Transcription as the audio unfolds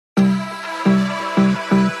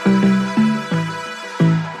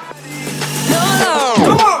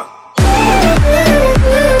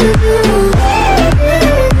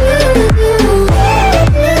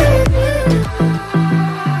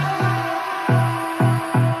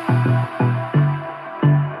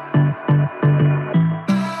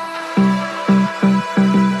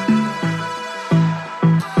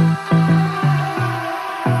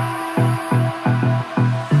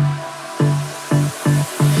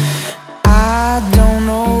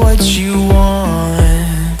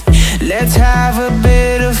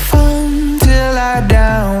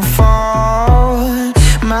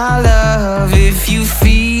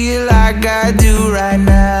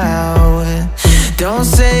Don't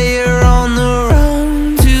say you're on the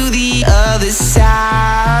run to the other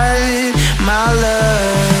side, my love.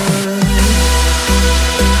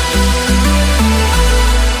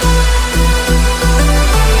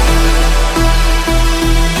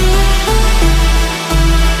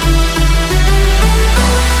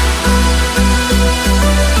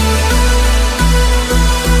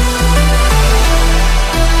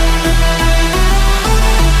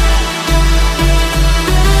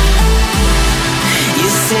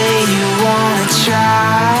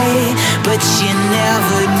 But you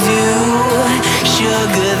never do.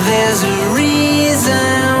 Sugar, there's a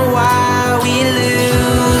reason why we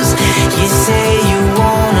lose. You say you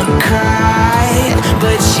wanna cry,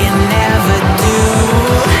 but you never do.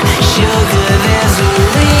 Sugar, there's a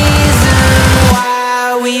reason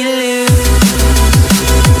why we lose.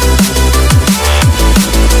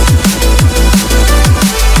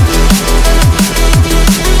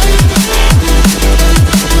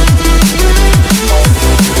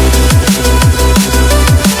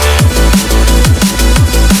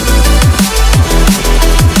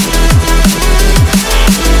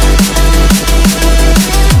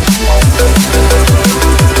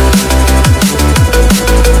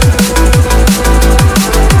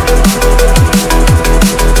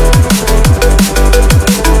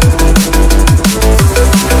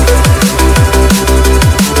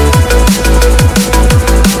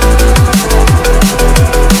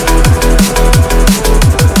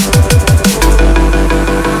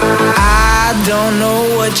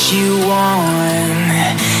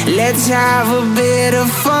 Let's have a bit of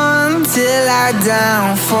fun till I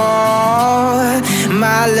downfall,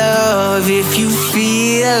 my love, if you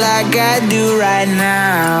feel like I do right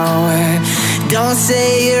now. Don't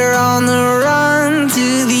say you're on the run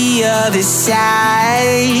to the other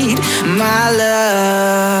side, my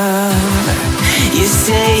love. You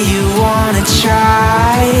say you wanna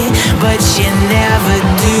try, but you never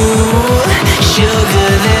do.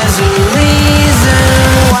 Sugar, there's a reason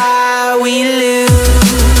why we lose.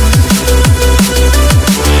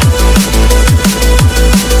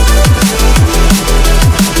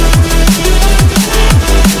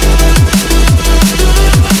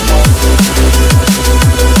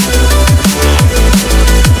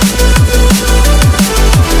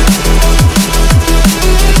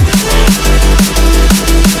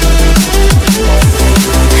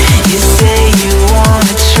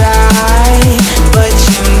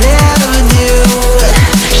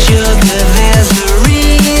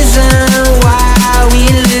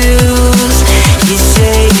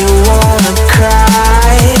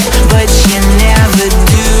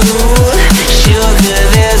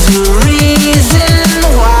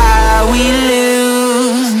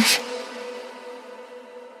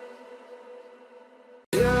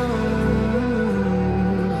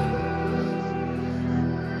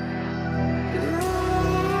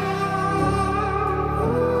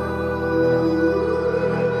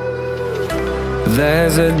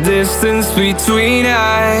 There's a distance between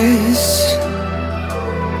us.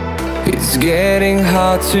 It's getting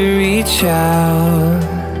hard to reach out.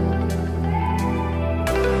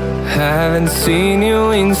 Haven't seen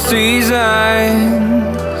you in seasons,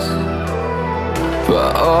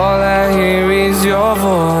 but all I hear is your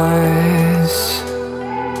voice.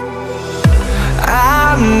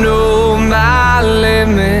 I know my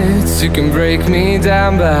limits, you can break me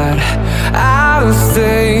down, but I'll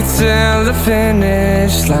stay till the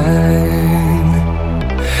finish line.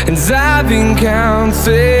 And I've been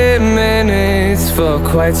counting minutes for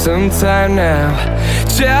quite some time now,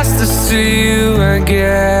 just to see you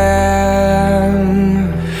again.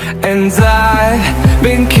 And I've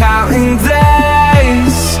been counting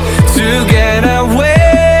days to get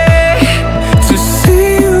away, to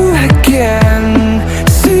see you again,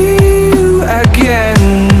 see you again.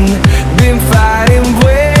 Been fighting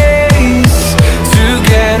ways to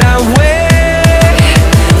get away,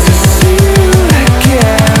 to see you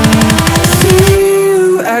again, see you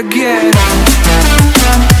again.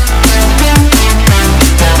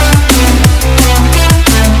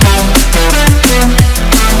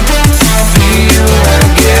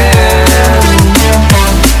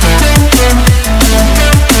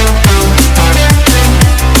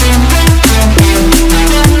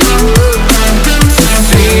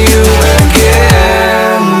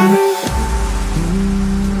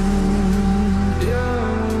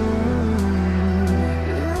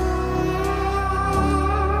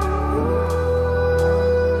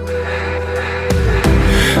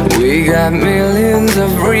 We got millions of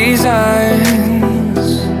reasons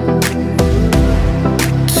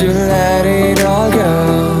to let it all go.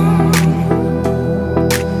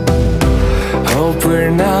 Hope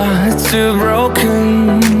we're not too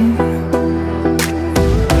broken.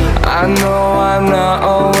 I know I'm not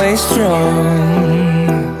always strong,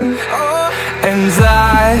 and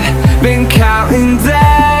I've been counting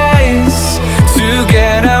days to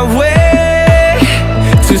get away,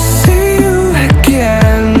 to see you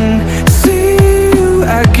again, see you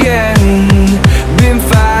again. Been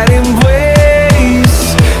fighting ways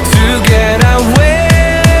to get away,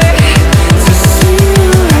 to see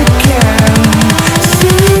you again,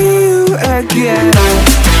 see you again.